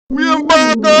We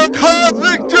embark on a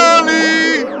cosmic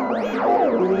journey,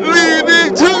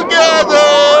 leading together,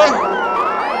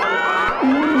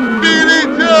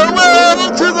 bidding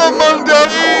farewell to the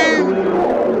mundane,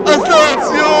 a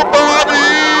celestial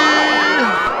body,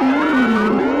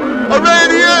 a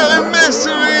radiant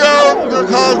emissary of the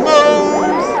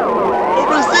cosmos, a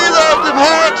receipt of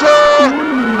departure,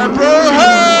 and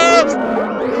perhaps,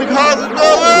 in the cosmic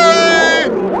ballet,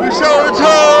 we shall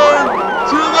return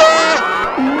to the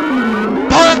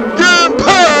pumpkin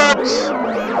patch,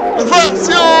 a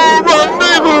celestial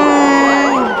rendezvous,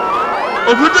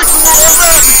 a predictable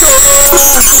adventure.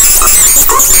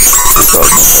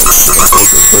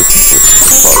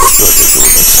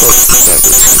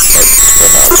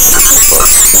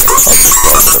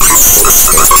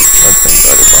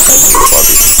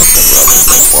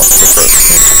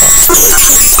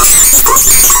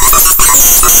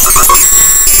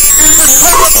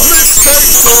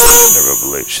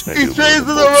 Each phase of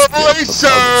the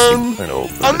revelation,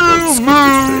 a new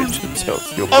moon,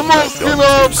 a moleskin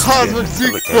of cosmic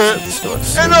secrets,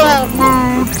 an old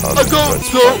moon, a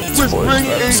ghost whispering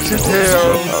ancient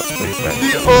tales,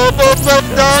 the orb of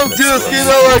meltdown, deerskin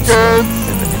elegance,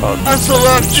 a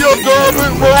celestial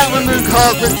garment woven in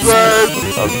cosmic threads,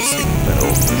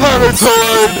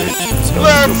 Planetoids,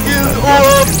 lambskin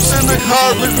orbs in the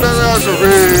cosmic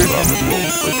menagerie,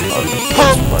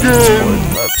 pumpkin,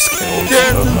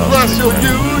 dance in celestial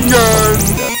union,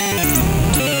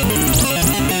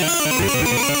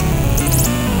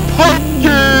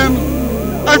 pumpkin,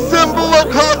 a symbol of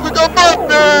cosmic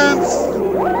abundance,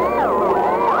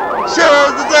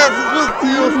 shares its essence with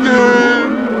sealskin,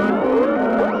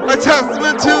 a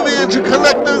testament to the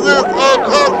interconnectedness of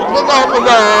cosmic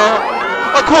phenomena,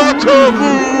 a quantum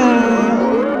moon,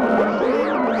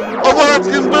 a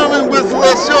wineskin brimming with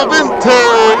celestial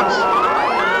vintage,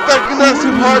 beckon us to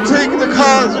partake in the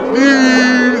cosmic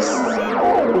feast.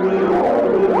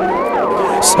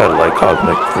 Satellite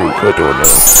cosmic fruit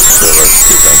adorning.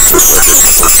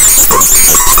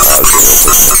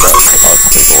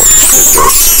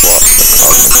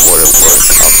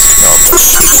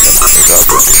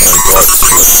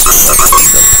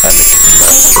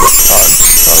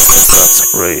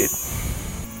 Great.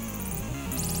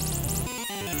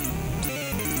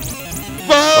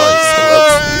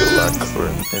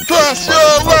 Celestial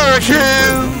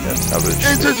Americans,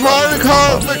 intertwining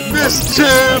cosmic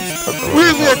mischief,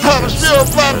 weaving a tapestry of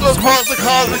laughter across the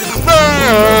cosmic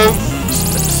expanse.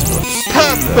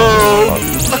 Pesto,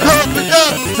 a cosmic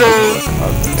accent,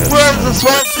 wears a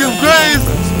foreskin grace,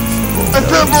 a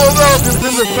symbol of elegance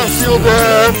in the celestial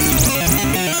dance.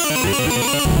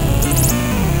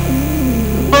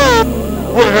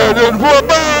 We're headed for a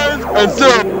bind, and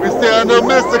still we stand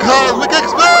amidst the cosmic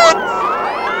expanse.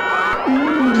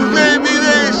 Cause maybe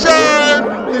they shine,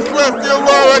 these celestial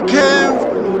Americans,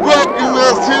 welcoming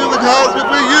us to the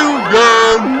cosmic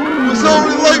reunion. With so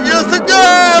many light years to go,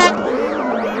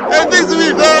 and things to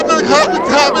be found in the cosmic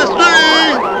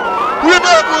tapestry.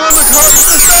 Remember in the cosmic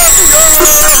tapestry.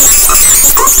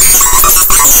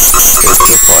 It's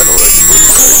the final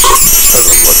enumeration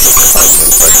of a bunch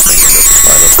of cosmic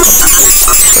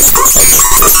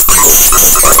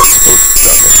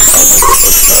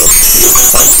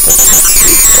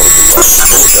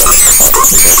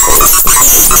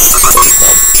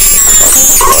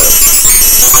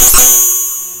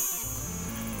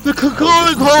the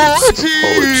concluding whole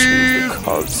achieved.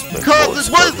 Cosmic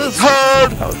voice is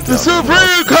heard. The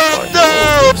supreme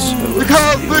countdown. The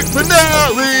cosmic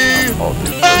finale.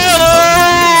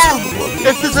 Oh!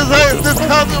 If this is this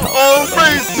cosmic all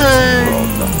racing,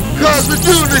 cosmic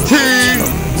unity,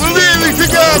 we're leading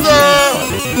together.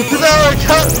 The finale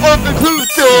counts on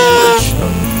conclusion.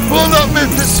 We'll not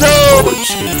miss it, so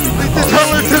lead the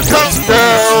talented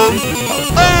countdown.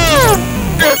 Oh!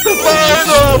 It's the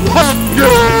final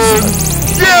pumpkin!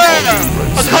 Yeah!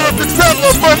 A cosmic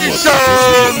celebration!